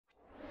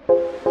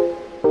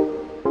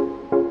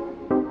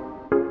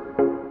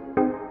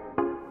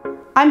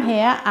I'm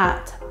here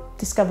at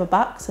Discover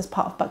Bucks as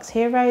part of Bucks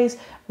Heroes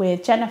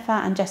with Jennifer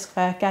and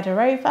Jessica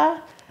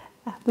Gadirova.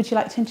 Would you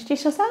like to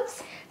introduce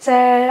yourselves? So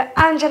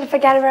I'm Jennifer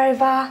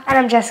Gadirova and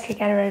I'm Jessica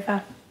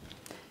Gadirova.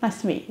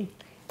 Nice to meet you.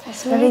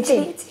 Nice to meet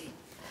you.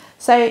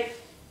 So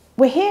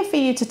we're here for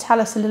you to tell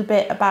us a little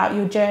bit about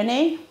your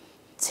journey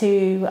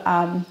to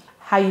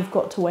how you've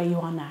got to where you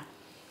are now.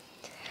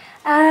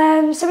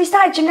 So we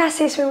started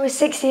gymnastics when we were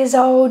 6 years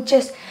old,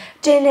 just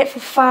doing it for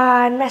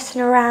fun,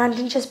 messing around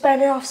and just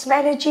burning off some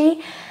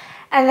energy.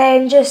 And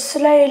then just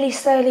slowly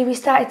we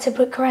started to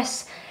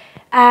progress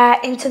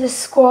into the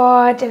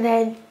squad and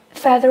then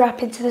further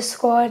up into the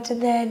squad.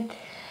 And then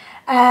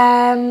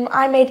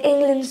I made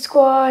England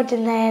squad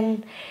and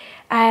then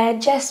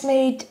Jess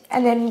made,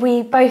 and then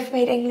we both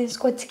made England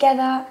squad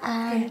together.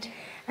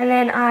 And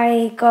then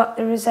I got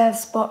the reserve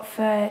spot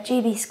for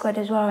GB squad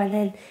as well. And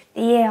then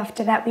the year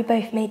after that, we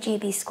both made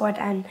GB squad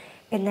and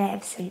been there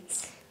ever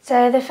since.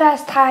 So the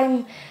first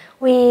time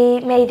we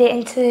made it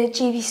into the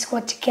GB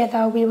squad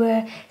together, we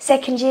were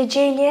second year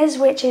juniors,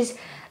 which is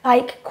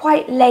like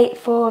quite late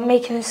for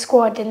making a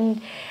squad,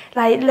 and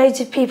like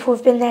loads of people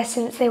have been there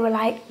since they were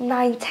like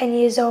 9, 10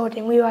 years old,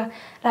 and we were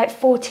like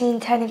 14,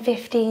 10 and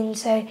 15.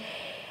 So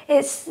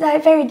it's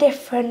like very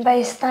different, but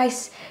it's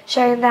nice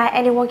showing that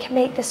anyone can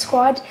make the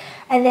squad.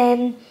 And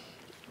then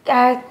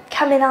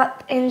coming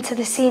up into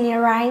the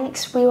senior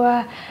ranks, we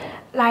were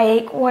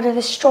like one of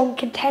the strong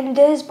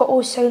contenders, but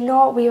also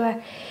not. We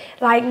were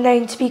like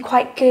known to be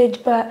quite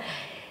good, but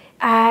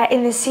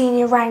in the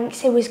senior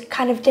ranks, it was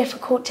kind of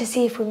difficult to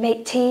see if we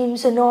make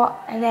teams or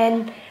not. And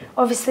then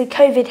obviously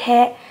COVID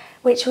hit,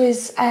 which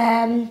was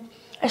a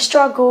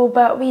struggle,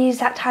 but we used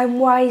that time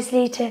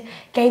wisely to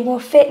gain more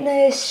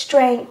fitness,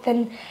 strength,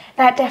 and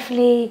that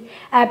definitely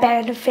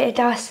benefited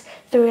us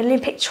through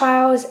Olympic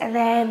trials. And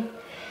then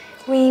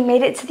we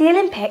made it to the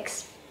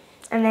Olympics.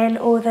 And then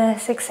all the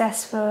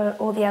success for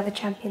all the other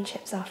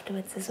championships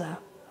afterwards as well.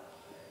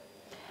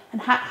 And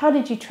how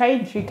did you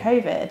train through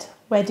COVID?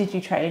 Where did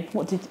you train?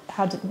 What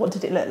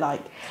did it look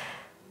like?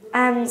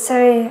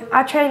 So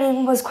our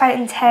training was quite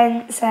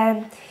intense.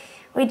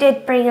 We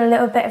did bring a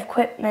little bit of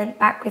equipment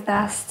back with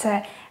us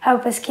to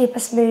help us keep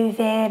us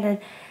moving, and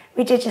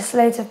we did just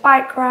loads of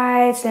bike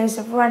rides, loads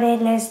of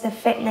running, loads of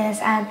fitness,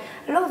 and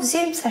a lot of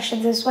Zoom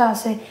sessions as well,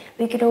 so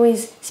we could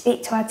always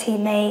speak to our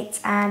teammates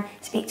and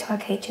speak to our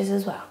coaches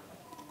as well.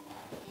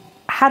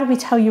 How do we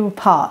tell you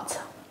apart?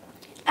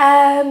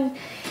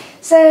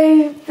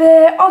 So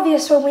the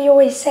obvious one we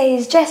always say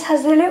is Jess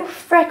has a little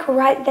freckle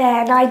right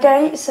there and I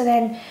don't, so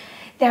then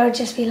they'll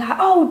just be like,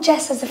 oh,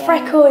 Jess has a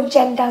freckle and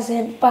Jen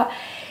doesn't. But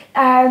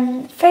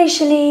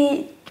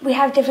facially we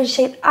have different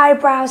shaped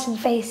eyebrows and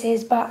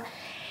faces, but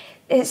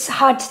it's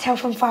hard to tell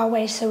from far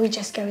away, so we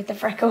just go with the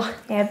freckle.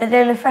 Yeah, but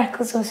then the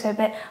freckle's also a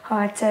bit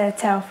hard to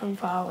tell from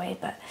far away,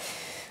 but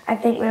I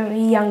think when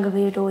we were younger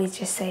we would always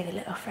just say the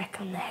little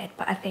freckle on the head,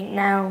 but I think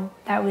now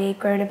that we're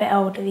grown a bit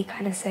older we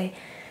kind of say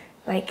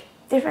like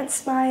different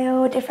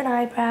smile, different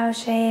eyebrow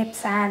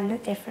shapes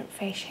and different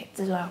face shapes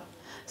as well.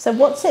 So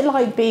what's it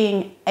like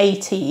being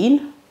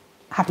 18?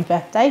 Happy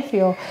birthday for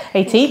your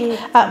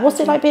 18th. What's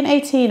it like being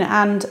 18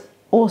 and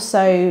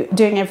also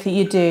doing everything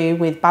you do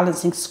with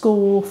balancing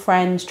school,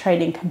 friends,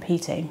 training,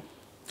 competing?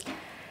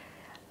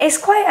 It's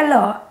quite a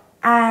lot,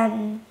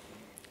 and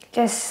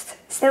just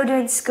still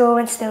doing school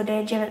and still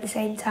doing gym at the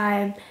same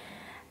time,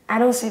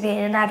 and also being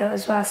an adult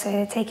as well,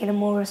 so taking a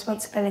more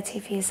responsibility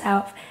for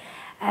yourself.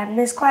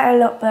 There's quite a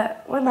lot,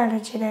 but we're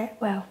managing it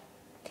well.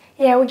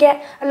 Yeah, we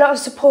get a lot of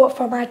support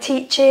from our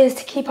teachers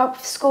to keep up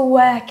with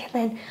schoolwork, and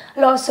then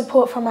a lot of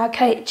support from our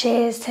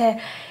coaches to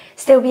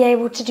still be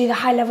able to do the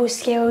high-level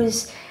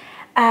skills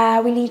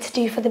we need to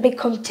do for the big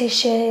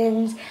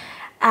competitions,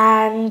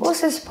 and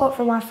also support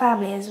from our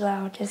family as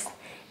well. Just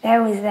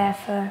they're always there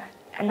for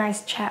a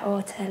nice chat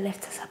or to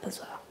lift us up as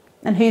well.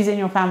 And who's in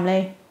your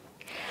family?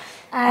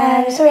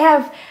 So we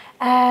have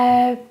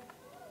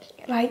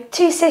like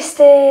 2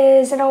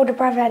 sisters, an older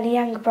brother and a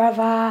younger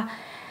brother,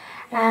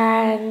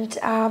 and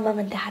our mum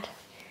and dad.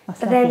 That's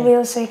but lovely. then we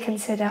also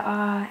consider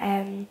our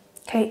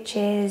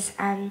coaches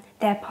and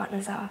their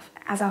partners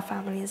as our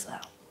family as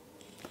well.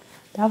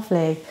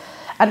 Lovely.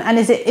 And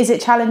is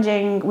it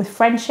challenging with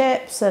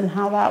friendships and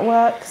how that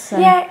works?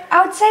 Yeah,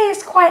 I would say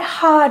it's quite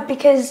hard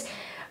because,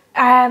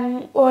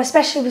 or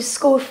especially with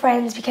school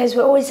friends, because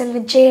we're always in the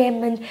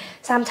gym and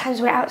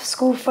sometimes we're out of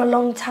school for a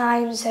long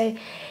time, so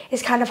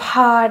it's kind of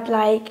hard,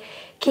 like,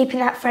 keeping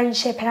that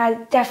friendship. And I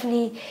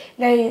definitely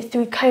know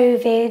through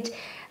COVID,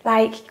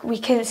 like, we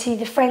couldn't see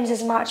the friends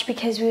as much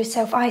because we were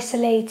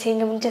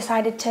self-isolating, and we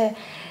decided to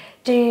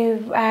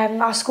do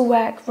our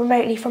schoolwork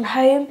remotely from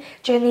home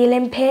during the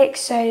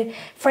Olympics, so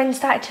friends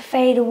started to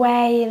fade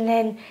away, and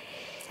then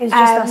it was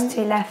just us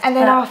 2 left. And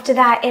then after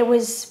that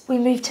we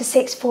moved to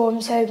 6th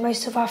form, so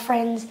most of our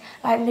friends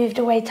like moved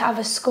away to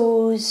other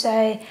schools.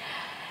 So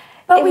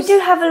but we do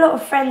have a lot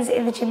of friends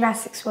in the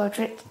gymnastics world,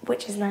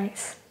 which is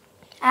nice.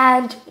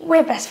 And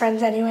we're best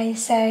friends anyway,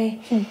 so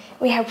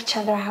we help each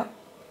other out.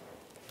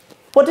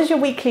 What does your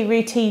weekly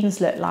routines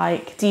look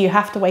like? Do you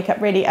have to wake up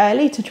really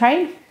early to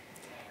train?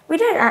 We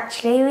don't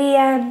actually. We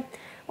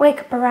wake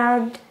up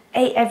around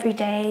 8 every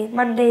day,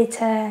 Monday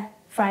to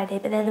Friday,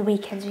 but then the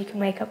weekends we can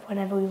wake up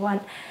whenever we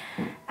want.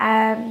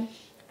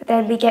 But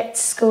then we get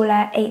to school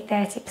at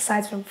 8:30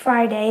 besides from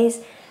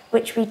Fridays,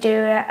 which we do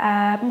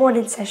a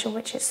morning session,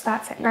 which it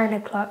starts at 9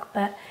 o'clock.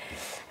 But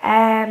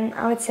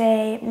I would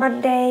say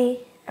Monday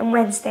and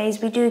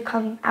Wednesdays we do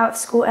come out of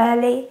school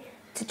early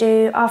to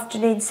do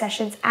afternoon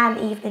sessions and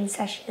evening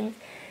sessions.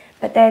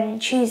 But then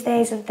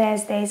Tuesdays and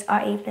Thursdays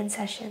are evening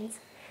sessions.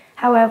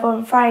 However,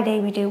 on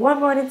Friday we do one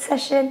morning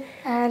session,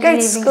 and go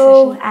to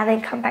school and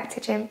then come back to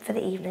gym for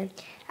the evening.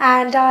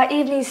 And our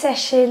evening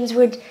sessions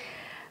would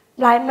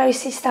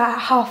mostly start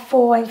at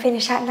 4:30 and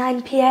finish at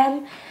 9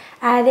 p.m.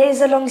 And it is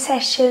a long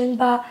session,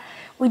 but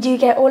we do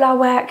get all our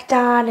work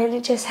done and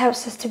it just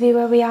helps us to be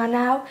where we are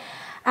now.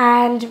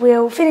 And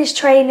we'll finish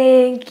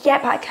training,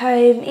 get back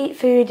home, eat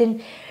food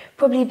and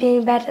probably be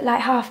in bed at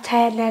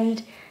 10:30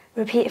 and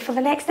repeat it for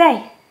the next day.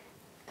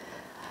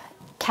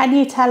 Can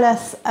you tell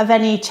us of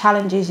any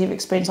challenges you've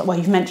experienced? Well,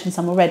 you've mentioned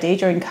some already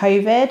during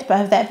COVID, but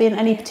have there been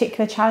any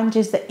particular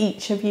challenges that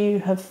each of you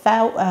have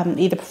felt,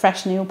 either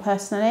professionally or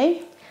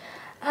personally?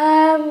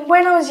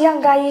 When I was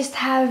younger, I used to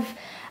have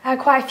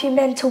quite a few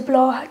mental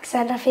blocks,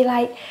 and I feel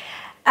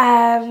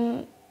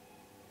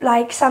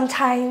like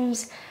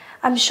sometimes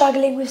I'm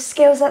struggling with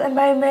skills at the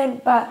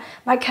moment, but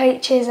my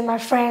coaches and my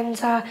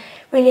friends are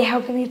really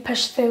helping me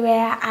push through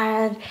it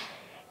and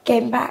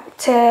getting back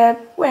to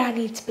where I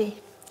need to be.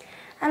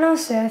 And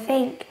also, I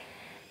think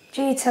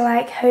due to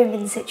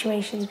homing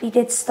situations, we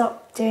did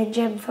stop doing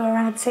gym for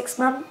around 6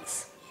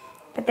 months.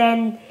 But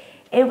then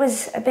it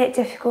was a bit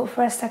difficult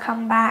for us to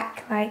come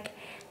back,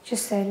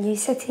 just a new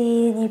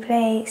city, new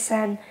place,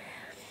 and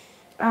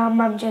our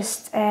mum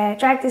just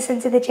dragged us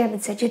into the gym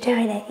and said, "You're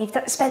doing it. You've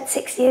spent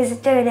 6 years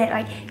doing it.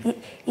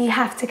 You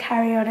have to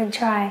carry on and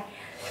try.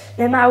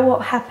 No matter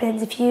what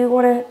happens, if you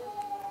want to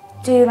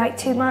do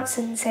 2 months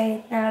and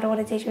say, no, I don't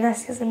want to do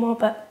gymnastics anymore,"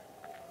 but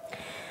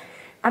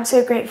I'm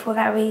so grateful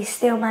that we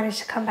still managed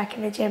to come back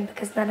in the gym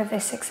because none of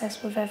this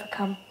success would have ever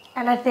come.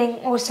 And I think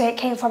also it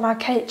came from our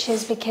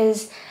coaches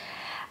because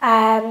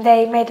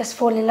they made us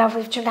fall in love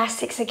with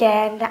gymnastics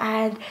again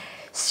and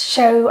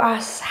show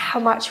us how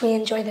much we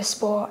enjoy the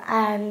sport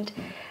and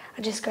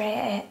are just great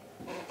at it.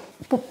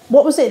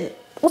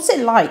 What's it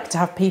like to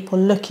have people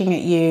looking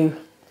at you,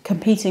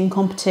 competing in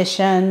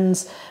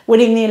competitions,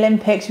 winning the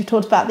Olympics? We've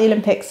talked about the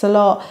Olympics a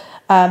lot.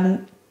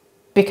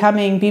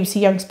 Becoming BBC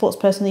Young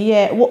Sportsperson of the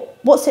Year.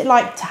 What's it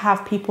like to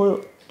have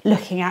people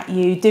looking at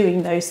you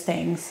doing those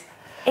things?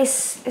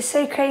 It's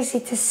so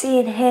crazy to see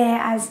and hear,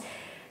 as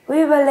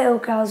we were little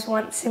girls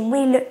once and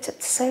we looked up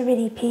to so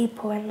many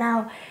people, and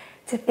now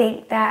to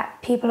think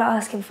that people are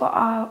asking for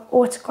our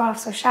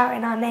autographs or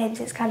shouting our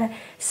names, it's kind of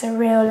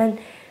surreal, and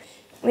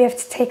we have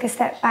to take a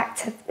step back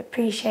to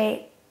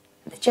appreciate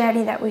the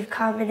journey that we've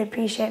come and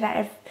appreciate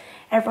that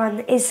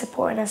everyone is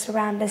supporting us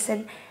around us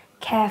and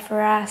care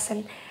for us,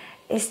 and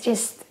it's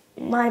just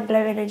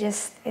mind-blowing and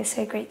it's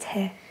so great to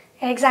hear.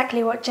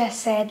 Exactly what Jess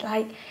said,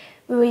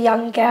 we were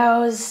young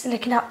girls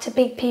looking up to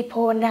big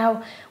people and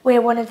now we're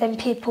one of them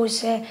people,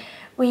 so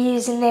we're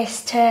using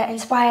this to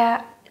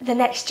inspire the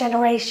next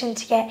generation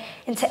to get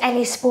into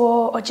any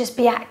sport or just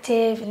be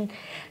active and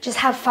just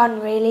have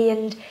fun really,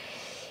 and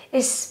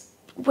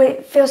we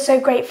feel so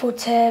grateful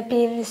to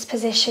be in this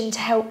position to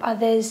help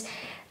others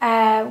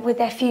with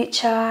their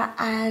future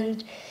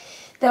and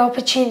the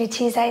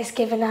opportunities that it's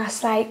given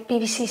us, like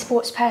BBC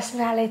Sports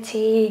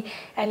Personality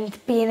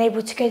and being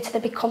able to go to the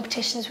big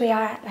competitions we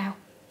are at now.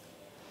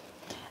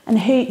 And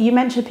who you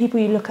mentioned people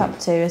you look up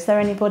to. Is there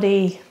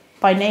anybody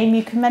by name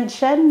you can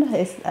mention?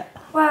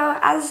 Well,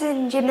 as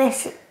in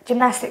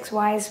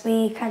gymnastics-wise,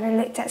 we kind of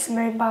looked at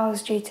Simone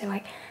Biles due to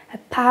her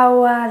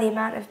power, the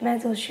amount of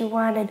medals she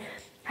won, and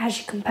how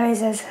she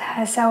composes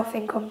herself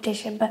in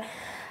competition. But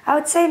I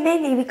would say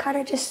mainly we kind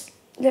of just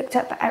looked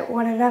up at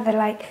one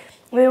another.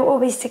 We were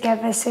always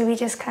together, so we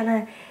just kind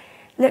of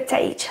looked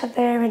at each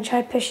other and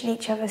tried pushing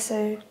each other,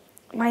 so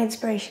my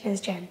inspiration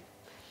is Jen.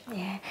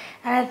 Yeah,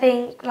 and I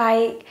think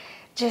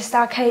just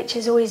our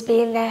coaches always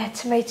being there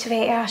to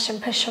motivate us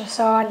and push us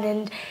on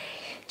and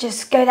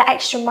just go the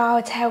extra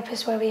mile to help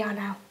us where we are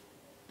now.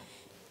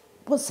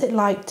 What's it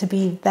like to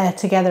be there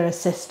together as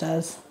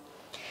sisters?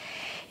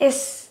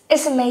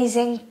 It's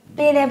amazing.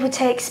 Being able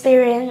to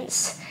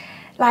experience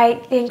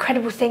the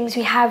incredible things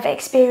we have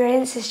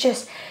experienced is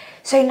just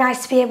so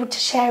nice to be able to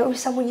share it with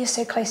someone you're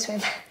so close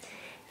with.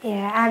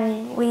 Yeah,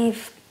 and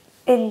we've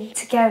been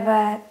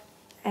together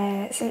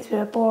since we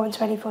were born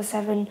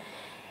 24/7.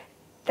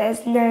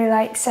 There's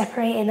no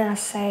separating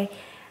us, so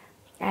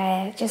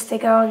just to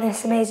go on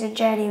this amazing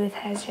journey with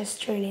her is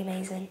just truly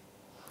amazing.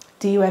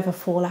 Do you ever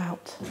fall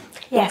out?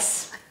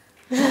 Yes.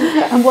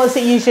 And what do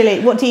you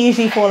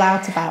usually fall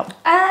out about?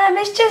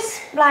 It's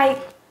just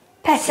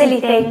silly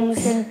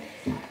things,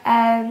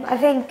 and I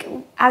think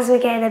as we're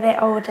getting a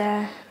bit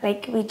older,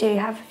 we do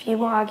have a few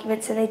more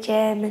arguments in the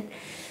gym,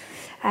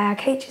 and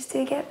coaches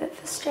do get a bit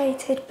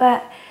frustrated,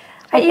 but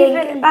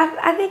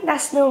I think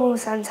that's normal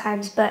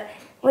sometimes, but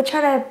we're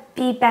trying to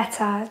be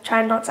better,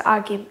 trying not to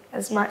argue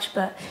as much,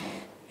 but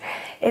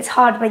it's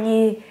hard when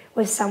you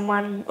with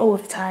someone all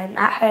the time,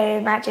 at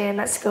home, at gym,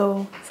 at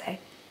school. So,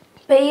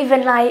 but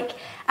even like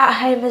at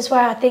home as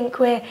well, I think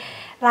we're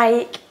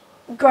like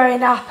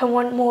growing up and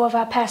want more of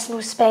our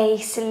personal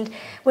space, and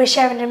we're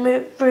sharing a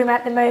room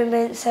at the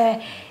moment,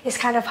 so it's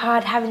kind of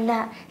hard having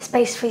that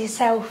space for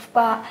yourself,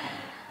 but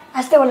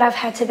I still love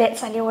her to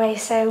bits anyway,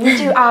 so we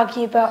do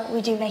argue, but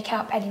we do make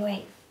up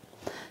anyway.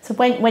 So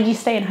when you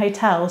stay in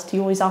hotels, do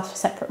you always ask for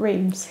separate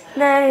rooms?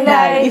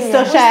 No, you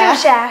still share? We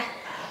still share.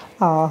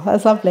 Oh,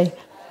 that's lovely.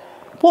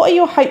 What are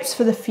your hopes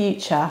for the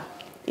future?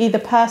 Either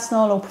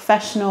personal or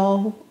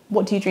professional?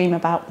 What do you dream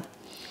about?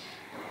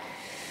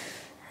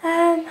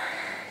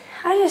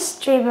 I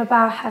just dream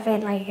about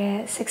having like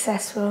a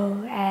successful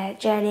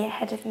journey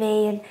ahead of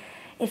me, and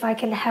if I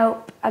can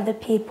help other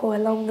people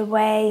along the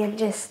way, and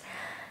just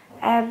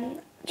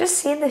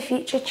seeing the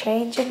future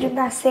change in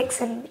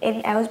gymnastics and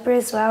in Aylesbury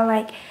as well.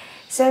 Like,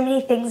 so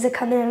many things are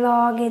coming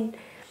along,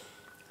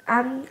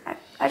 and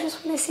I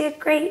just want to see a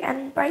great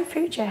and bright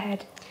future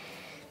ahead.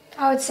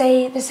 I would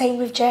say the same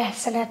with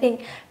Jess, and I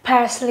think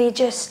personally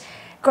just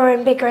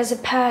growing bigger as a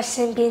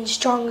person, being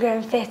stronger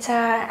and fitter,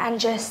 and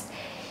just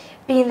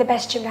being the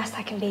best gymnast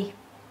I can be.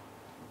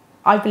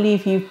 I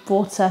believe you've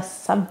brought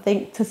us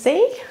something to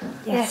see.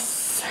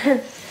 Yes.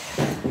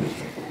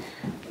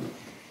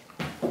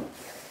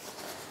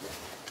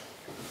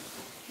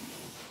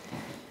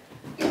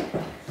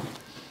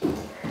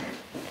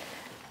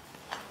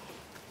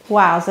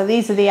 Wow, so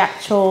these are the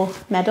actual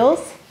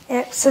medals?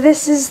 Yep, so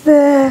this is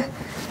the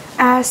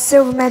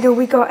silver medal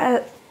we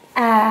got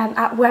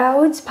at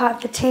Worlds, part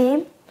of the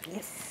team.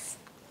 Yes.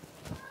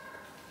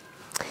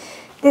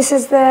 This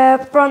is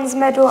the bronze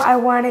medal I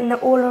won in the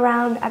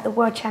all-around at the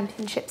World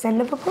Championships in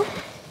Liverpool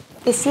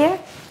this year.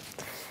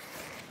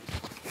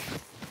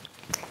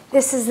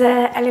 This is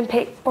the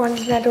Olympic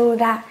bronze medal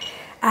that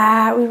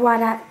we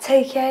won at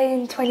Tokyo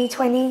in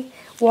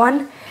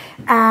 2021,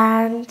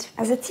 and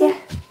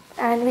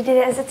and we did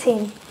it as a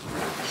team.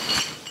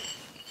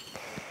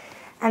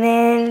 And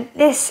then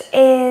this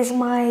is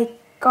my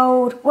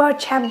gold World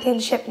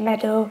Championship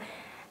medal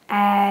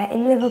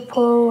in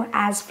Liverpool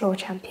as floor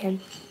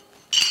champion.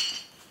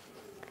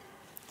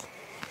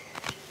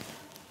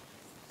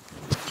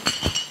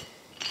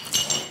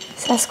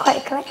 So that's quite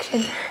a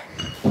collection.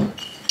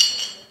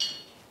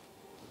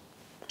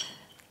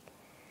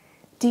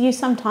 Do you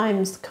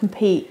sometimes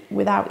compete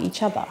without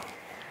each other?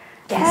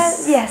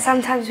 Yes. Yeah,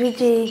 sometimes we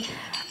do.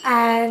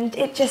 And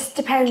it just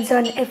depends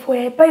on if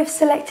we're both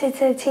selected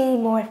to the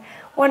team, or if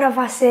one of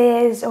us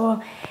is,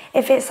 or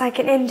if it's like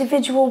an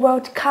individual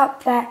World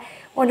Cup that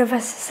one of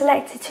us is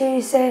selected to.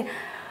 So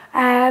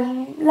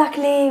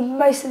luckily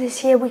most of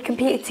this year we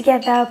competed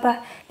together,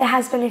 but there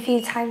has been a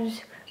few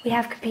times we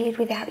have competed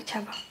without each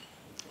other.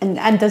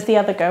 And does the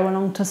other go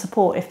along to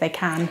support if they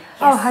can?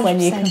 Yes. When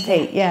you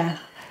compete? Yeah.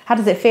 How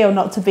does it feel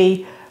not to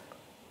be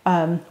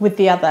with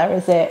the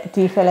other?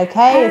 Do you feel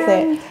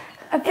okay?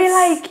 I feel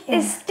like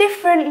it's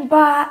different,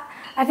 but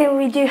I think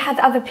we do have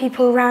other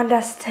people around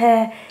us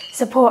to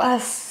support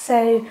us,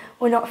 so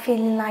we're not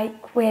feeling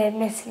like we're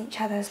missing each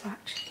other as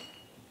much.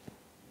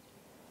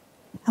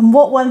 And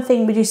what one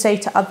thing would you say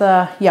to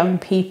other young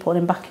people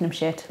in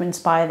Buckinghamshire to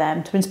inspire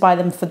them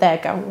for their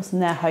goals and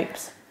their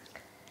hopes?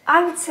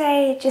 I would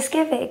say just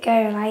give it a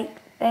go. Like,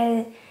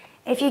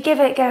 if you give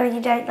it a go and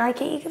you don't like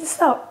it, you can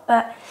stop.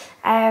 But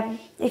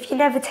if you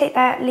never take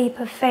that leap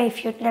of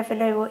faith, you'd never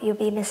know what you'll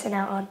be missing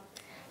out on.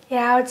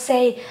 Yeah, I would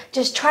say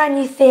just try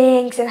new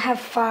things and have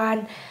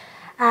fun,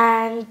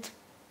 and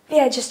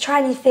yeah, just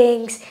try new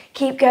things,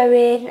 keep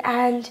going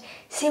and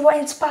see what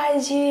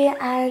inspires you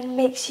and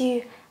makes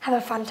you have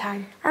a fun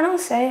time. And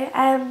also,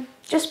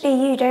 just be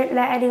you, don't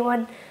let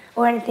anyone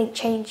or anything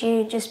change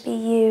you, just be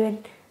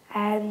you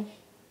and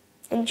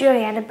enjoy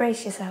and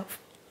embrace yourself.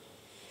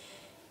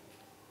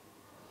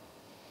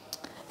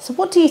 So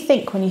what do you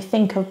think when you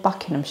think of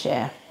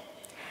Buckinghamshire?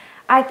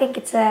 I think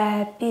it's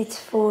a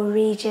beautiful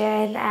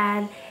region,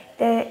 and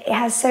it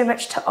has so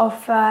much to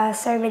offer,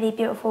 so many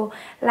beautiful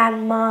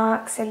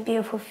landmarks and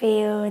beautiful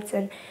fields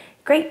and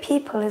great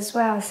people as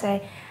well.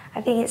 So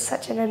I think it's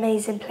such an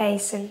amazing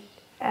place, and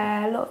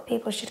a lot of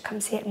people should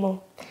come see it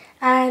more.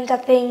 And I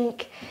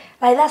think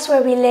that's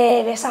where we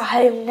live, it's our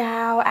home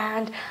now,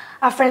 and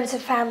our friends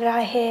and family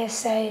are here,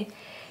 so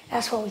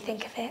that's what we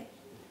think of it.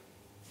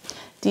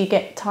 Do you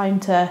get time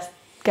to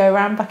go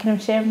around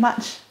Buckinghamshire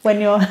much when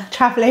you're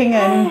travelling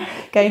and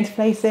going to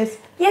places?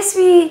 Yes,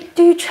 we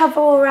do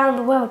travel around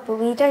the world, but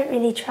we don't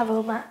really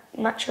travel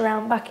much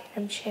around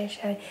Buckinghamshire,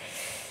 so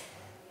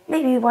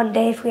maybe one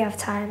day if we have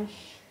time.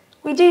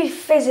 We do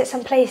visit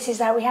some places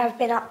that we have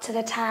been up to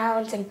the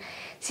towns and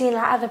seen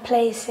other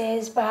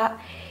places, but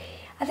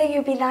I think it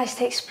would be nice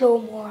to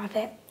explore more of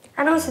it.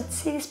 And also to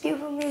see this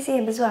beautiful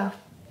museum as well.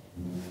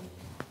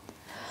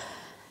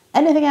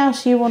 Anything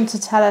else you want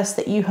to tell us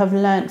that you have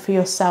learnt for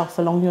yourself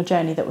along your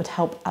journey that would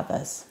help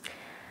others?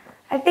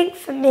 I think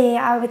for me,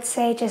 I would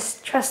say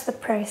just trust the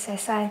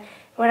process.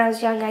 When when I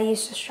was young, I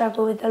used to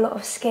struggle with a lot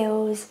of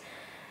skills.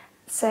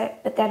 So,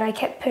 but then I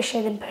kept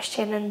pushing and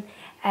pushing,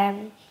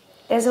 and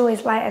there's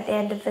always light at the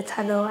end of the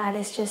tunnel, and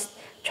it's just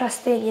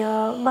trusting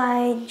your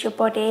mind, your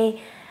body,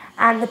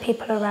 and the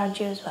people around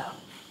you as well.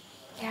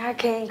 Yeah, I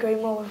couldn't agree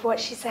more with what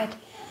she said.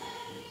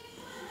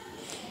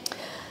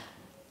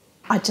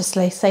 I'd just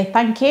like to say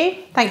thank you.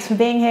 Thanks for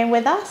being here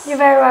with us. You're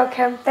very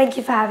welcome. Thank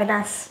you for having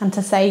us. And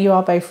to say you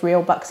are both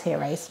real Bucks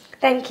heroes.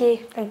 Thank you.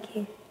 Thank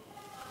you.